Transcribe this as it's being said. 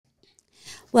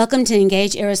Welcome to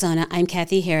Engage Arizona. I'm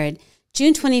Kathy Herod.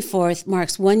 June 24th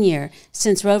marks 1 year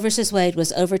since Roe v. Wade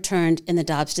was overturned in the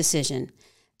Dobbs decision.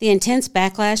 The intense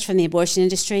backlash from the abortion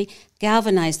industry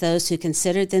galvanized those who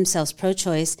considered themselves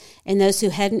pro-choice and those who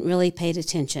hadn't really paid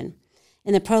attention.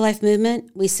 In the pro-life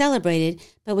movement, we celebrated,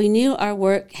 but we knew our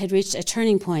work had reached a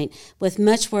turning point with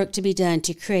much work to be done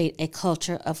to create a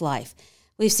culture of life.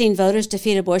 We've seen voters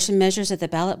defeat abortion measures at the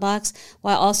ballot box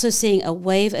while also seeing a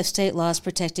wave of state laws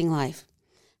protecting life.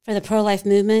 For the pro-life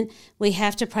movement, we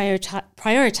have to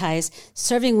prioritize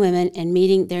serving women and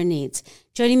meeting their needs.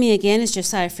 Joining me again is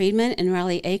Josiah Friedman and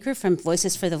Riley Aker from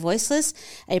Voices for the Voiceless,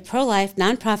 a pro-life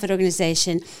nonprofit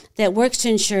organization that works to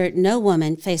ensure no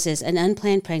woman faces an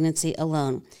unplanned pregnancy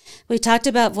alone. We talked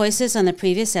about Voices on the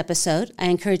previous episode. I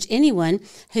encourage anyone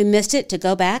who missed it to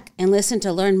go back and listen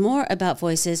to learn more about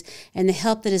Voices and the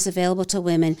help that is available to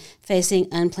women facing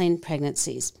unplanned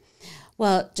pregnancies.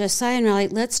 Well, Josiah and Riley,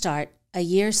 let's start. A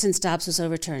year since Dobbs was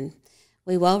overturned.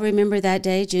 We well remember that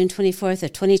day, June 24th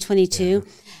of 2022.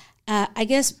 Yeah. I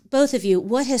guess both of you,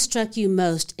 what has struck you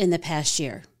most in the past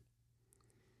year?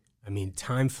 I mean,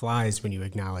 time flies when you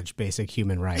acknowledge basic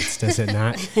human rights, does it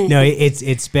not? No,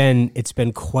 it's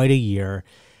been quite a year,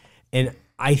 and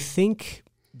I think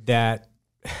that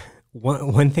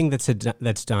one thing that's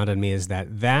dawned on me is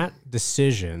that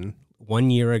decision 1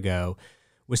 year ago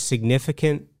was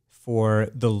significant for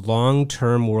the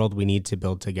long-term world we need to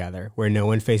build together, where no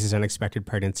one faces unexpected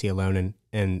pregnancy alone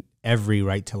and every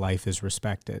right to life is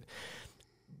respected.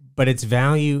 But its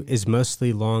value is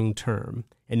mostly long-term.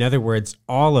 In other words,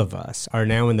 all of us are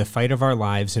now in the fight of our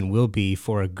lives and will be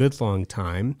for a good long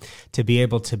time to be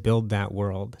able to build that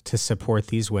world, to support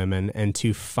these women, and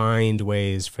to find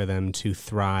ways for them to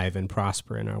thrive and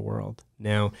prosper in our world.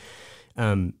 Now,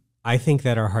 I think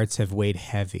that our hearts have weighed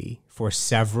heavy for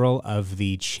several of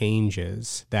the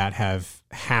changes that have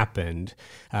happened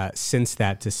since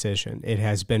that decision. It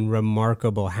has been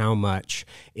remarkable how much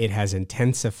it has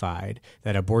intensified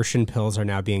that abortion pills are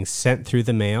now being sent through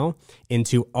the mail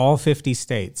into all 50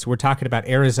 states. We're talking about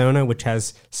Arizona, which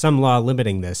has some law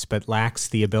limiting this, but lacks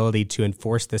the ability to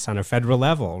enforce this on a federal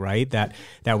level, right? That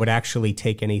would actually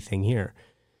take anything here.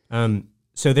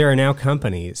 So there are now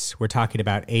companies, we're talking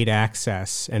about Aid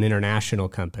Access, an international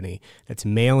company, that's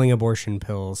mailing abortion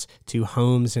pills to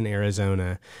homes in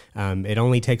Arizona. It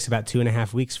only takes about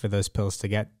 2.5 weeks for those pills to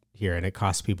get here, and it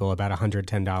costs people about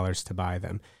 $110 to buy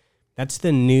them. That's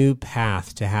the new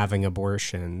path to having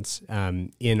abortions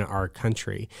in our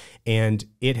country, and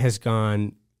it has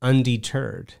gone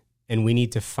undeterred. And we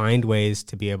need to find ways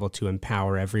to be able to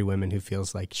empower every woman who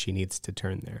feels like she needs to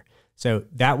turn there. So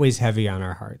that weighs heavy on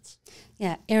our hearts.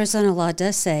 Yeah, Arizona law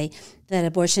does say that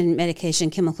abortion medication,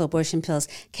 chemical abortion pills,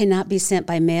 cannot be sent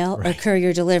by mail or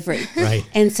courier delivery. Right.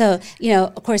 And so,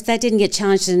 of course, that didn't get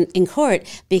challenged in court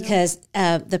because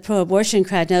the pro-abortion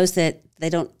crowd knows that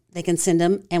they can send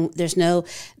them, and there's no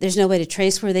way to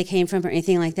trace where they came from or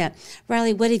anything like that.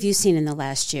 Riley, what have you seen in the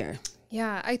last year?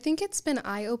 Yeah, I think it's been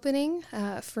eye-opening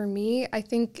for me. I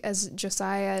think as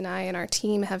Josiah and I and our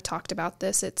team have talked about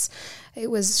this, it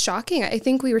was shocking. I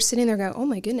think we were sitting there going, oh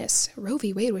my goodness, Roe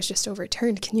v. Wade was just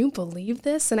overturned. Can you believe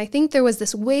this? And I think there was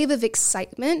this wave of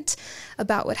excitement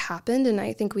about what happened, and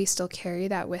I think we still carry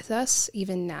that with us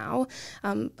even now.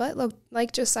 But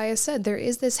like Josiah said, there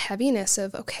is this heaviness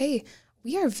of, okay,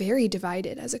 we are very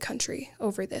divided as a country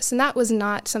over this. And that was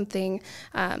not something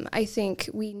I think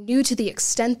we knew to the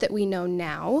extent that we know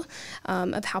now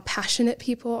of how passionate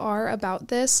people are about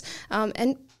this.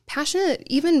 And passionate,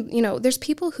 even, there's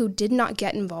people who did not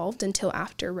get involved until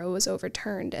after Roe was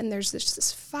overturned. And there's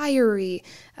this fiery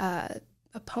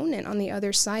opponent on the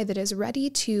other side that is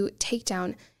ready to take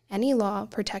down any law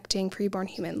protecting preborn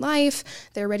human life.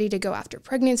 They're ready to go after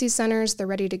pregnancy centers. They're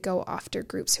ready to go after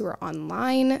groups who are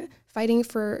online fighting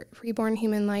for preborn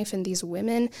human life and these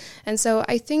women. And so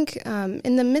I think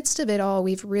in the midst of it all,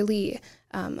 we've really,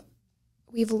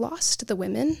 we've lost the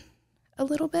women a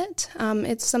little bit.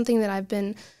 It's something that I've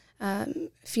been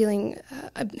feeling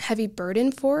a heavy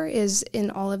burden for, is in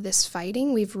all of this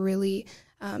fighting, we've really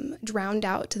drowned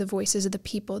out to the voices of the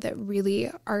people that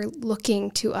really are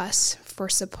looking to us for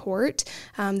support,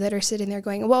 that are sitting there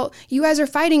going, well, you guys are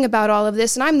fighting about all of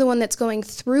this and I'm the one that's going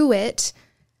through it,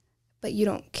 but you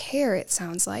don't care, it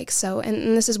sounds like. So,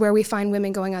 and this is where we find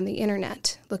women going on the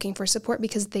internet looking for support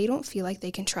because they don't feel like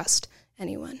they can trust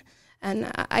anyone.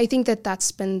 And I think that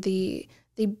that's been the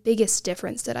biggest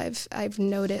difference that I've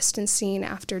noticed and seen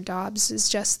after Dobbs, is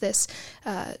just this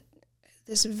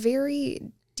very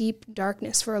deep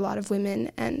darkness for a lot of women,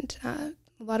 and a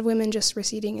lot of women just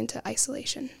receding into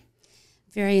isolation.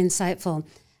 Very insightful.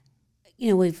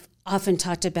 We've often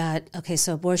talked about, okay,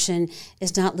 so abortion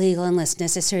is not legal unless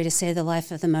necessary to save the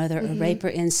life of the mother, or rape or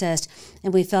incest.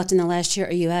 And we felt in the last year,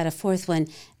 or you add a fourth one,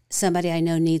 somebody I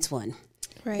know needs one.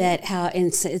 Right. And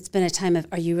it's been a time of,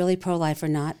 are you really pro-life or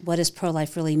not? What does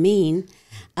pro-life really mean?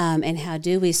 And how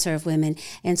do we serve women?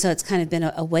 And so it's kind of been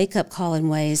a wake-up call in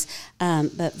ways,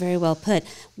 but very well put.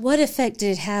 What effect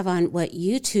did it have on what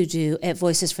you two do at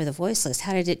Voices for the Voiceless?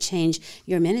 How did it change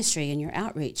your ministry and your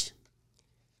outreach?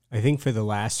 I think for the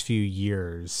last few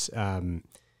years,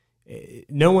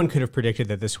 no one could have predicted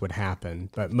that this would happen,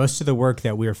 but most of the work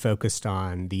that we were focused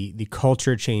on, the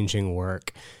culture-changing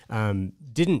work,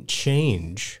 didn't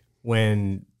change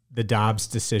when the Dobbs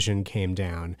decision came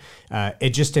down. It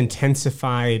just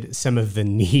intensified some of the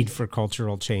need for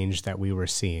cultural change that we were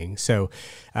seeing. So,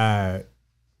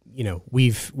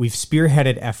 we've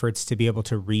spearheaded efforts to be able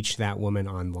to reach that woman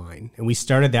online, and we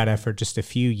started that effort just a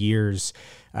few years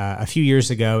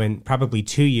ago, and probably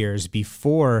 2 years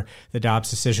before the Dobbs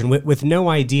decision, with no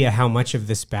idea how much of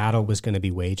this battle was going to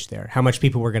be waged there, how much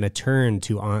people were going to turn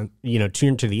to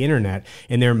the internet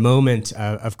in their moment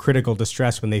of critical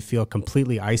distress when they feel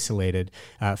completely isolated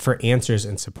for answers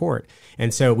and support.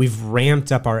 And so we've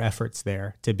ramped up our efforts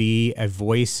there to be a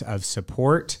voice of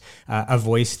support, a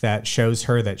voice that shows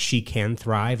her that she can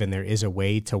thrive and there is a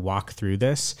way to walk through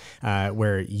this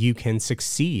where you can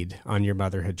succeed on your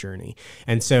motherhood journey.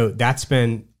 And so that's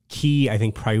been key, I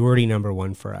think, priority number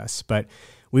one for us. But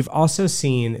we've also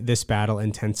seen this battle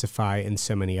intensify in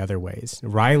so many other ways.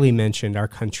 Riley mentioned our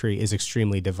country is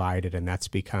extremely divided, and that's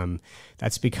become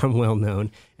well known.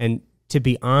 And to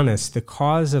be honest, the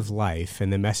cause of life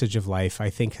and the message of life, I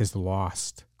think, has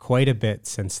lost quite a bit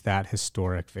since that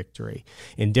historic victory.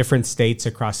 In different states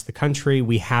across the country,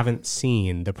 we haven't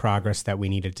seen the progress that we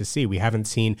needed to see. We haven't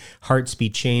seen hearts be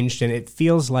changed, and it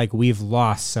feels like we've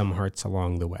lost some hearts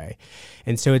along the way.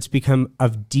 And so it's become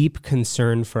of deep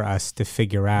concern for us to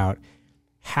figure out,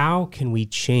 how can we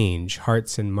change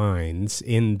hearts and minds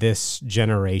in this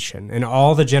generation and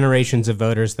all the generations of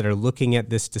voters that are looking at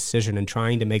this decision and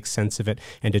trying to make sense of it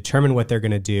and determine what they're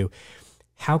going to do?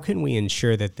 How can we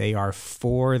ensure that they are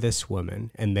for this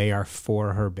woman and they are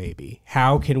for her baby?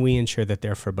 How can we ensure that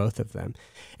they're for both of them?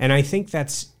 And I think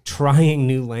that's trying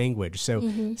new language.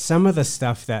 So some of the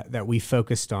stuff that we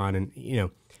focused on,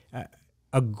 and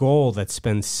a goal that's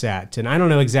been set, and I don't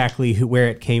know exactly where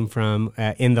it came from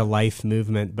in the life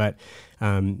movement, but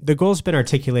the goal's been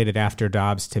articulated after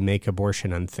Dobbs to make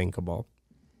abortion unthinkable.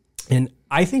 And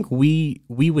I think we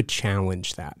would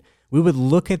challenge that. We would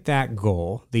look at that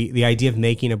goal, the idea of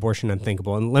making abortion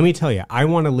unthinkable. And let me tell you, I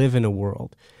want to live in a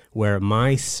world where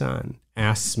my son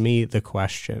asks me the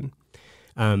question,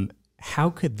 how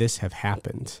could this have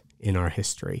happened in our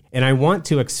history? And I want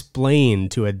to explain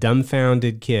to a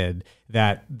dumbfounded kid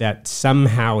that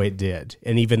somehow it did,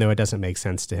 and even though it doesn't make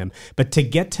sense to him. But to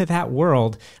get to that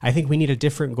world, I think we need a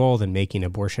different goal than making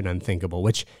abortion unthinkable,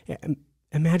 which...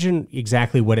 Imagine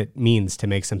exactly what it means to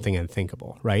make something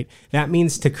unthinkable, right? That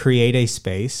means to create a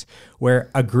space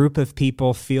where a group of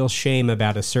people feel shame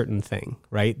about a certain thing,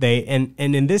 right? And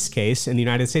in this case, in the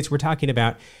United States, we're talking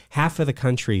about half of the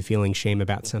country feeling shame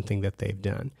about something that they've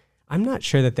done. I'm not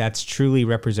sure that that's truly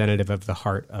representative of the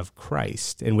heart of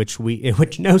Christ, in which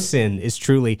no sin is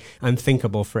truly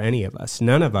unthinkable for any of us.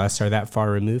 None of us are that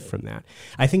far removed from that.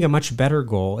 I think a much better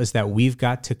goal is that we've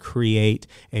got to create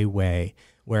a way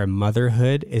where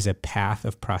motherhood is a path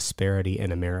of prosperity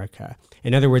in America.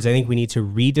 In other words, I think we need to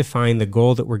redefine the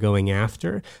goal that we're going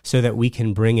after so that we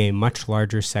can bring a much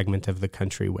larger segment of the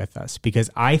country with us, because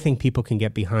I think people can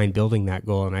get behind building that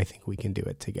goal, and I think we can do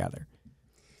it together.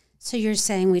 So you're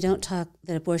saying we don't talk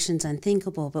that abortion's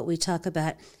unthinkable, but we talk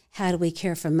about how do we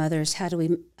care for mothers, how do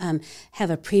we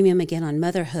have a premium again on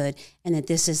motherhood, and that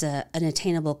this is an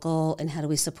attainable goal, and how do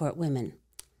we support women?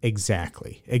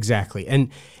 Exactly. And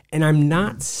I'm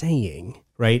not saying,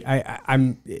 right,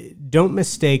 I'm don't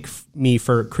mistake me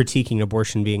for critiquing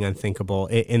abortion being unthinkable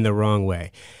in the wrong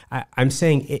way. I'm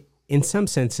saying in some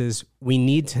senses, we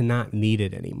need to not need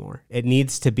it anymore. It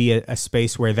needs to be a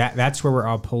space where that's where we're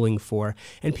all pulling for.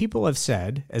 And people have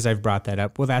said, as I've brought that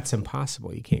up, well, that's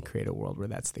impossible. You can't create a world where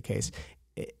that's the case.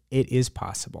 It is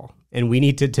possible, and we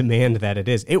need to demand that it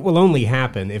is. It will only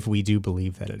happen if we do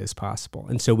believe that it is possible.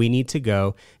 And so we need to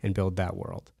go and build that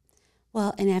world.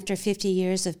 Well, and after 50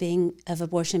 years of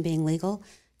abortion being legal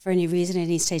for any reason at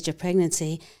any stage of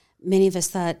pregnancy, many of us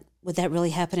thought, would that really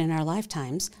happen in our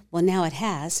lifetimes? Well, now it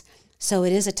has. So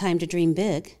it is a time to dream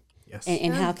big. Yes.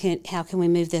 And how can we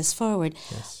move this forward?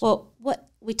 Yes. Well, what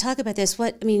we talk about this,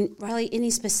 Riley,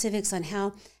 any specifics on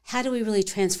how do we really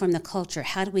transform the culture?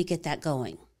 How do we get that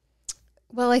going?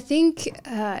 Well, I think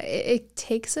it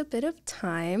takes a bit of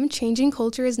time. Changing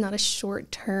culture is not a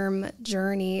short-term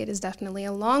journey. It is definitely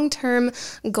a long-term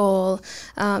goal.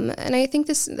 And I think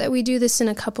that we do this in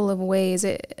a couple of ways.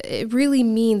 It really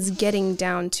means getting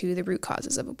down to the root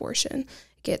causes of abortion.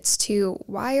 Gets to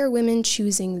why are women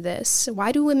choosing this?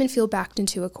 Why do women feel backed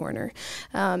into a corner?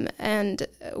 And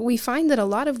we find that a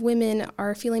lot of women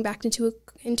are feeling backed into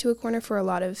a corner for a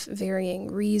lot of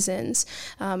varying reasons,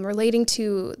 relating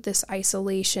to this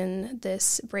isolation,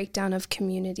 this breakdown of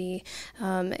community.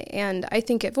 And I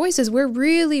think at Voices, we're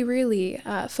really, really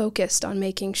focused on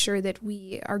making sure that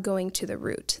we are going to the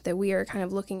root, that we are kind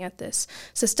of looking at this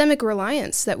systemic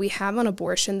reliance that we have on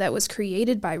abortion that was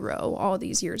created by Roe all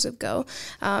these years ago.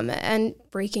 And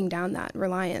breaking down that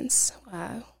reliance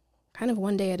kind of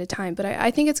one day at a time. But I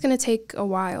think it's going to take a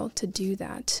while to do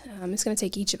that. It's going to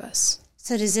take each of us.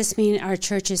 So does this mean our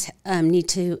churches need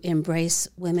to embrace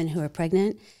women who are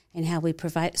pregnant and how we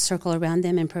circle around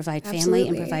them and provide family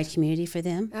and provide community for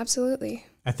them? Absolutely.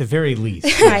 At the very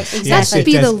least. Right, exactly. That should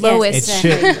be the lowest.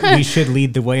 We should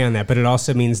lead the way on that, but it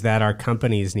also means that our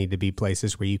companies need to be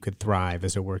places where you could thrive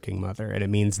as a working mother, and it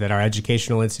means that our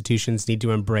educational institutions need to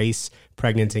embrace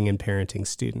pregnanting and parenting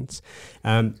students.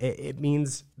 It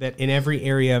means that in every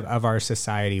area of our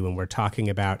society, when we're talking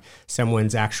about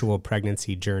someone's actual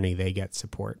pregnancy journey, they get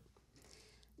support.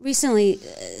 Recently,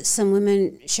 some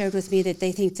women shared with me that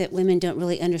they think that women don't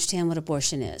really understand what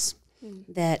abortion is.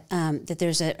 That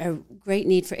there's a great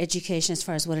need for education as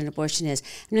far as what an abortion is.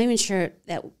 I'm not even sure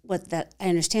that I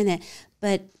understand that,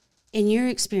 but in your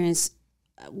experience,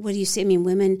 what do you see? I mean,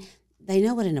 women, they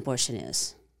know what an abortion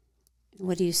is.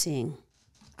 What are you seeing?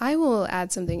 I will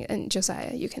add something, and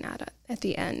Josiah, you can add at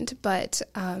the end. But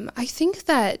I think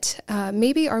that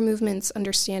maybe our movement's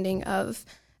understanding of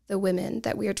the women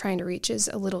that we are trying to reach is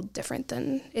a little different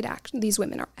than these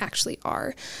women actually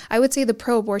are. I would say the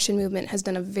pro-abortion movement has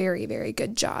done a very, very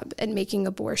good job at making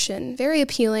abortion very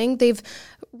appealing. They've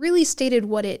really stated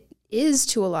what it is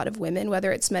to a lot of women,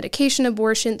 whether it's medication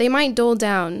abortion. They might dole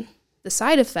down the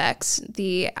side effects,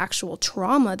 the actual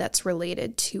trauma that's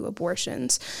related to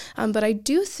abortions. But I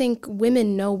do think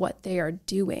women know what they are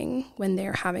doing when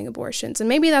they're having abortions. And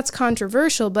maybe that's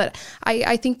controversial, but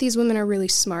I think these women are really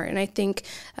smart. And I think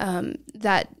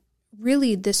that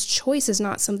really this choice is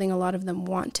not something a lot of them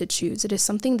want to choose. It is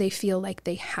something they feel like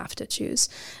they have to choose.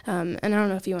 And I don't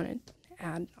know if you want to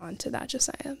add on to that,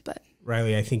 Josiah, but...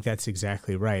 Riley, I think that's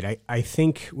exactly right. I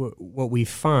think what we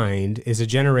find is a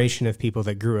generation of people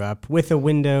that grew up with a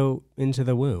window into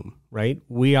the womb, right?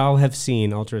 We all have seen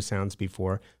ultrasounds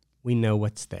before. We know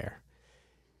what's there.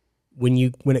 When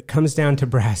it comes down to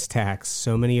brass tacks,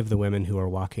 so many of the women who are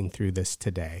walking through this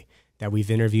today that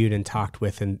we've interviewed and talked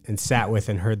with and sat with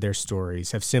and heard their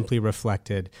stories have simply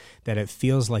reflected that it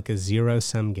feels like a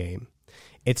zero-sum game.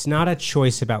 It's not a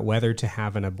choice about whether to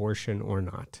have an abortion or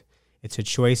not. It's a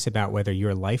choice about whether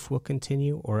your life will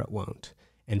continue or it won't.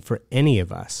 And for any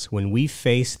of us, when we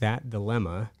face that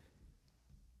dilemma,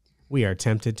 we are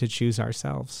tempted to choose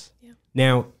ourselves. Yeah.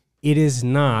 Now, it is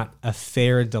not a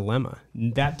fair dilemma.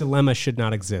 That dilemma should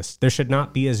not exist. There should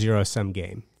not be a zero-sum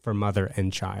game for mother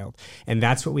and child. And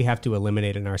that's what we have to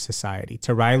eliminate in our society.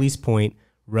 To Riley's point,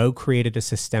 Roe created a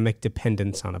systemic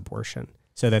dependence on abortion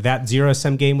so that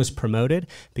zero-sum game was promoted,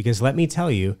 because let me tell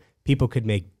you, people could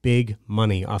make big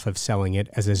money off of selling it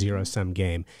as a zero-sum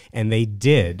game. And they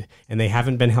did, and they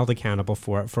haven't been held accountable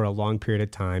for it for a long period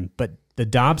of time. But the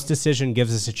Dobbs decision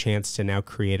gives us a chance to now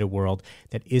create a world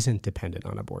that isn't dependent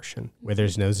on abortion, where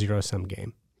there's no zero-sum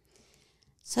game.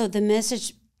 So the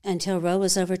message, until Roe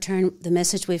was overturned, the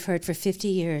message we've heard for 50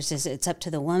 years is it's up to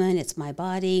the woman, it's my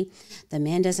body, the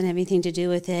man doesn't have anything to do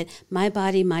with it, my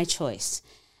body, my choice.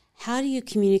 How do you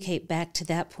communicate back to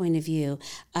that point of view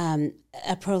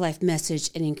a pro-life message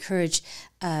and encourage,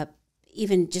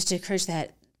 even just to encourage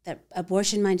that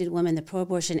abortion-minded woman, the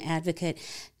pro-abortion advocate,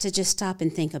 to just stop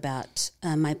and think about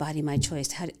my body, my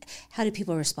choice? How do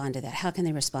people respond to that? How can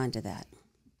they respond to that?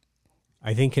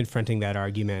 I think confronting that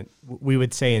argument, we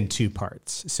would say in two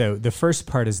parts. So the first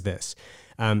part is this.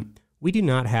 We do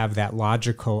not have that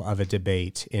logical of a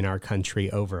debate in our country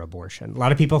over abortion. A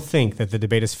lot of people think that the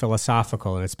debate is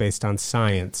philosophical and it's based on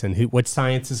science and what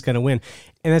science is going to win.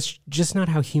 And that's just not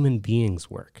how human beings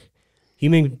work.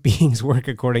 Human beings work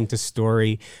according to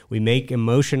story. We make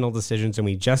emotional decisions and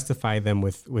we justify them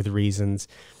with reasons.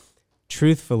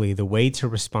 Truthfully, the way to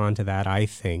respond to that, I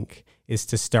think, is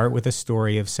to start with a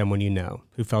story of someone you know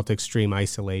who felt extreme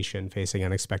isolation facing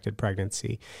unexpected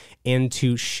pregnancy, and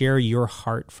to share your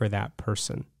heart for that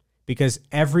person because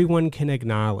everyone can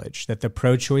acknowledge that the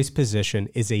pro-choice position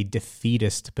is a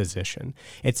defeatist position.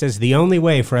 It says the only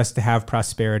way for us to have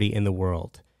prosperity in the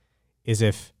world is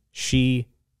if she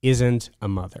isn't a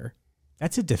mother.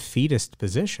 That's a defeatist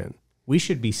position. We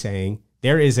should be saying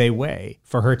there is a way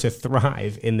for her to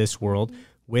thrive in this world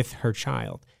with her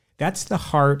child. That's the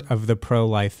heart of the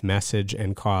pro-life message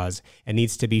and cause, and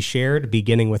needs to be shared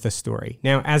beginning with a story.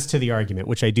 Now, as to the argument,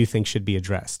 which I do think should be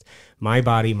addressed, my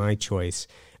body, my choice,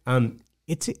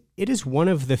 it is one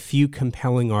of the few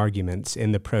compelling arguments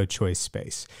in the pro-choice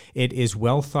space. It is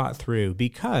well thought through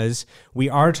because we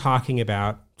are talking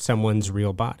about someone's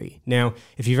real body. Now,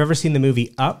 if you've ever seen the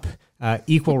movie Up,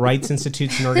 Equal Rights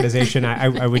Institute's an organization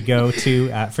I would go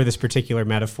to for this particular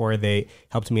metaphor. They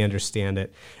helped me understand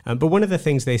it. But one of the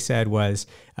things they said was,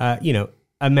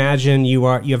 imagine you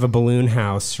have a balloon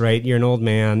house, right? You're an old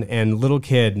man, and little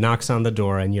kid knocks on the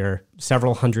door, and you're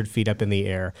several hundred feet up in the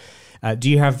air. Do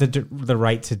you have the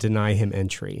right to deny him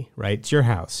entry, right? It's your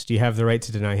house. Do you have the right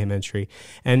to deny him entry?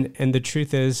 And the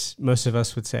truth is, most of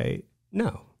us would say,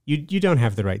 no, you don't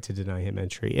have the right to deny him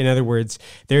entry. In other words,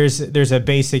 there's a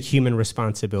basic human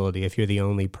responsibility if you're the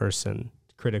only person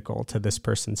critical to this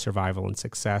person's survival and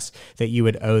success, that you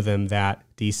would owe them that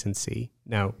decency.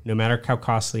 Now, no matter how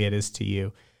costly it is to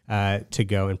you to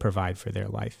go and provide for their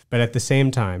life. But at the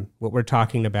same time, what we're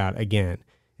talking about, again,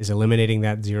 is eliminating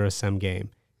that zero-sum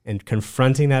game. And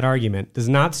confronting that argument does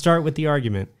not start with the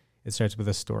argument. It starts with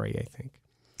a story, I think.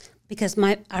 Because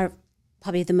our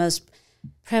probably the most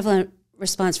prevalent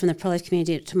response from the pro-life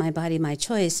community to my body, my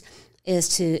choice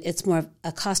it's more of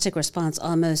a caustic response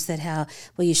almost, that how,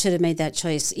 well, you should have made that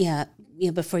choice,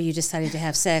 before you decided to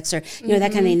have sex, or,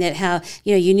 that kind of thing, that how,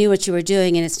 you knew what you were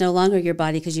doing and it's no longer your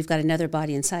body because you've got another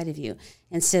body inside of you.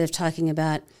 Instead of talking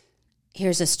about,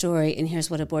 here's a story and here's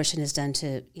what abortion has done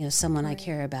to, someone I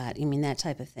care about. That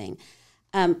type of thing.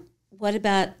 What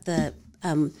about the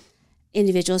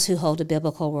individuals who hold a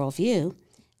biblical worldview?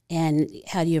 And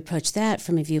how do you approach that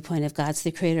from a viewpoint of God's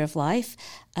the creator of life,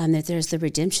 that there's the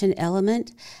redemption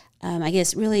element? I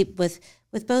guess really with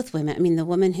both women, the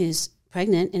woman who's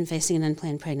pregnant and facing an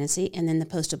unplanned pregnancy, and then the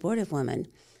post-abortive woman,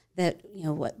 that,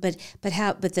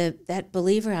 that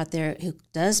believer out there who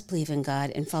does believe in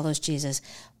God and follows Jesus,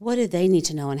 what do they need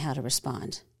to know and how to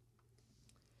respond?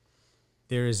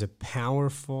 There is a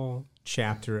powerful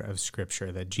chapter of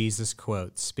Scripture that Jesus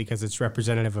quotes because it's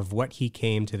representative of what he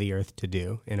came to the earth to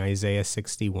do in Isaiah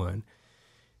 61.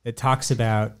 It talks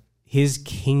about his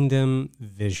kingdom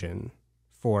vision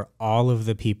for all of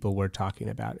the people we're talking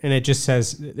about. And it just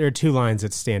says, there are two lines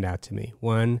that stand out to me.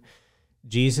 One,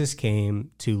 Jesus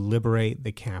came to liberate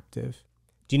the captive.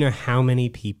 Do you know how many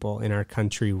people in our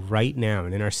country right now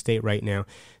and in our state right now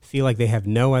feel like they have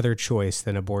no other choice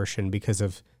than abortion because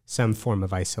of some form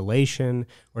of isolation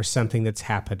or something that's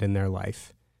happened in their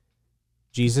life?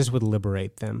 Jesus would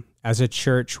liberate them. As a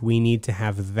church, we need to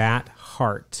have that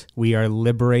heart. We are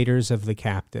liberators of the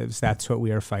captives. That's what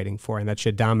we are fighting for, and that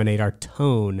should dominate our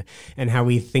tone and how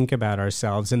we think about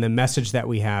ourselves and the message that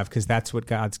we have, because that's what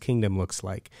God's kingdom looks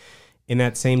like. In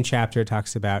that same chapter, it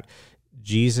talks about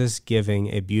Jesus giving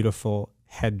a beautiful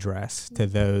headdress to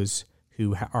those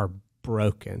who are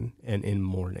broken and in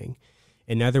mourning.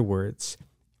 In other words,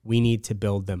 we need to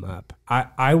build them up.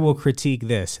 I will critique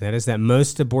this, and that is that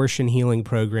most abortion healing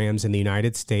programs in the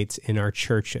United States in our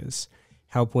churches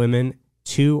help women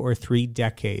 2 or 3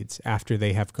 decades after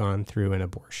they have gone through an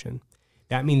abortion.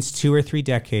 That means 2 or 3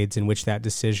 decades in which that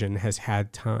decision has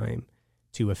had time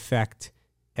to affect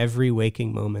every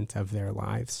waking moment of their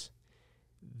lives.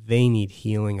 They need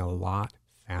healing a lot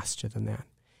faster than that.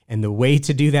 And the way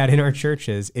to do that in our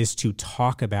churches is to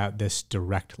talk about this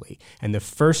directly. And the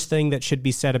first thing that should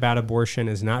be said about abortion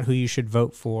is not who you should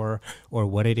vote for or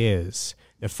what it is.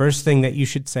 The first thing that you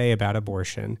should say about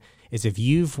abortion is, if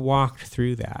you've walked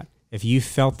through that, if you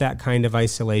felt that kind of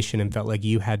isolation and felt like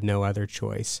you had no other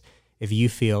choice, if you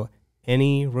feel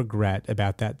any regret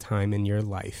about that time in your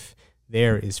life,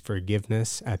 there is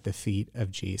forgiveness at the feet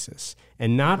of Jesus.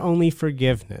 And not only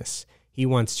forgiveness, he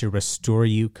wants to restore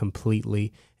you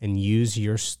completely and use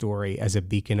your story as a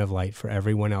beacon of light for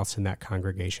everyone else in that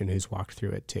congregation who's walked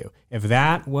through it too. If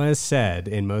that was said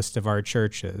in most of our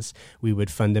churches, we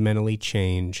would fundamentally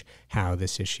change how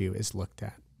this issue is looked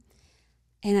at.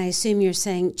 And I assume you're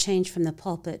saying change from the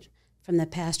pulpit, from the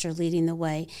pastor leading the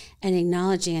way, and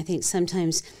acknowledging, I think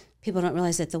sometimes people don't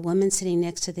realize that the woman sitting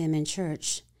next to them in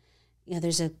church,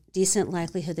 there's a decent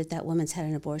likelihood that that woman's had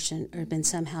an abortion or been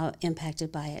somehow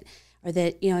impacted by it. Or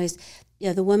that,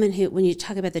 the woman who, when you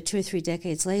talk about the 2 or 3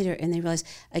 decades later, and they realize,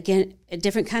 again, a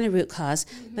different kind of root cause,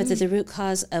 but that the root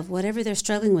cause of whatever they're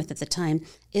struggling with at the time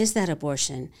is that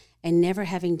abortion. and never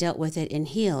having dealt with it and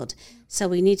healed. So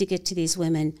we need to get to these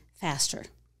women faster.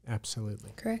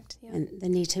 Absolutely. Correct. Yeah. And the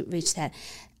need to reach that.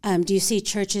 Do you see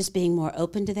churches being more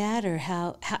open to that, or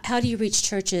how do you reach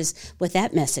churches with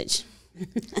that message?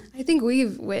 I think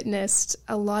we've witnessed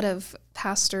a lot of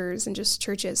pastors and just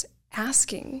churches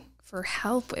asking for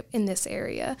help in this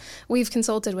area. We've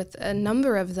consulted with a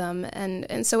number of them,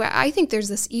 and so I think there's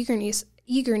this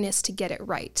eagerness to get it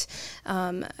right,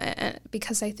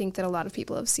 because I think that a lot of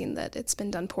people have seen that it's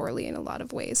been done poorly in a lot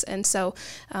of ways. And so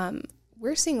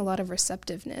we're seeing a lot of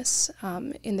receptiveness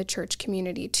in the church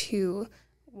community to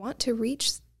want to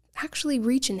actually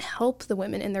reach and help the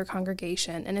women in their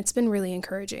congregation. And it's been really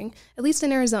encouraging, at least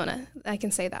in Arizona. I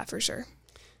can say that for sure.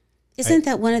 Isn't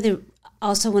that one of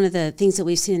the things that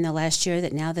we've seen in the last year,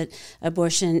 that now that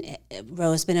abortion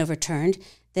Roe has been overturned,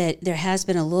 that there has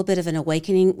been a little bit of an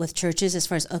awakening with churches as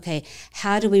far as, okay,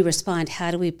 how do we respond?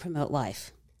 How do we promote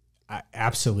life?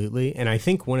 Absolutely. And I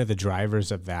think one of the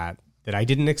drivers of that I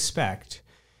didn't expect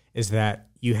is that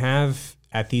you have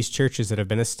at these churches that have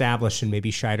been established and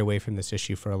maybe shied away from this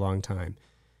issue for a long time,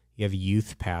 you have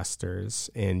youth pastors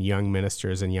and young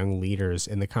ministers and young leaders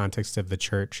in the context of the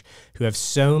church who have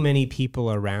so many people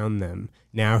around them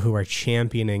now who are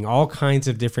championing all kinds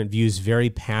of different views very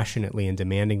passionately and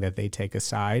demanding that they take a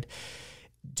side.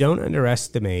 Don't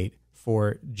underestimate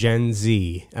for Gen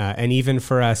Z and even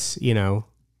for us, young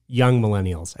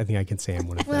millennials. I think I can say I'm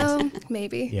one of those. Well,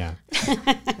 maybe. Yeah.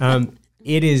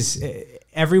 It is,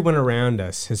 everyone around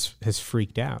us has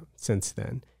freaked out since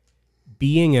then.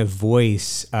 Being a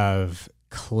voice of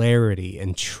clarity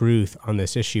and truth on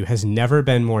this issue has never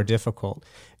been more difficult.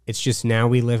 It's just now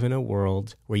we live in a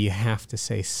world where you have to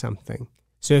say something.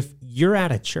 So if you're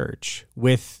at a church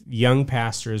with young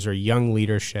pastors or young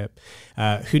leadership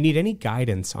who need any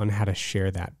guidance on how to share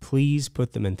that, please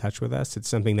put them in touch with us. It's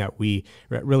something that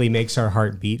really makes our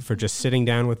heart beat for just sitting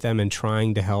down with them and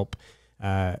trying to help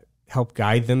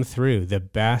guide them through the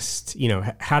best,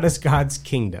 how does God's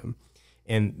kingdom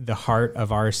and the heart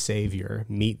of our Savior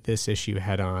meet this issue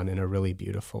head on in a really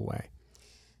beautiful way.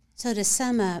 So to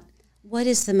sum up,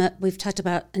 we've talked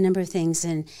about a number of things,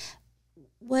 and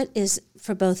what is,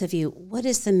 for both of you, what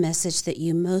is the message that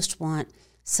you most want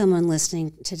someone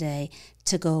listening today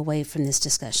to go away from this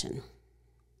discussion?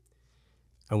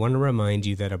 I want to remind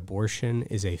you that abortion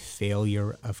is a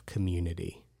failure of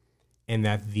community, and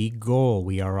that the goal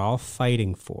we are all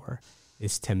fighting for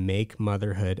is to make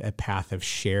motherhood a path of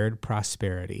shared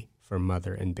prosperity for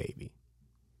mother and baby.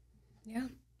 Yeah,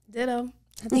 ditto.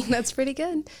 I think that's pretty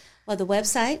good. Well, the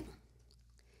website?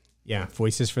 Yeah,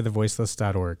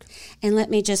 voicesforthevoiceless.org. And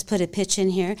let me just put a pitch in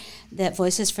here that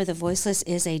Voices for the Voiceless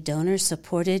is a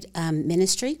donor-supported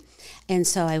ministry. And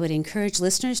so I would encourage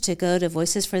listeners to go to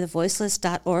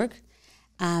voicesforthevoiceless.org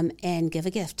and give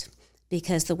a gift.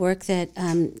 Because the work that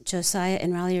Josiah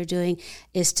and Riley are doing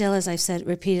is still, as I've said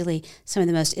repeatedly, some of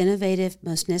the most innovative,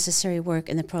 most necessary work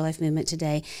in the pro-life movement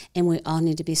today, and we all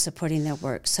need to be supporting their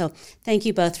work. So thank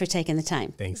you both for taking the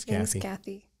time. Thanks, Kathy. Thanks,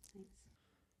 Kathy.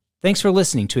 Thanks for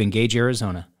listening to Engage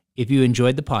Arizona. If you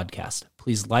enjoyed the podcast,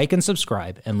 please like and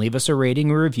subscribe and leave us a rating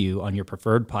or review on your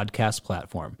preferred podcast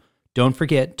platform. Don't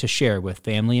forget to share with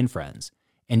family and friends.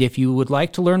 And if you would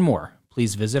like to learn more,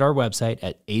 please visit our website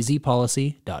at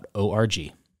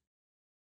azpolicy.org.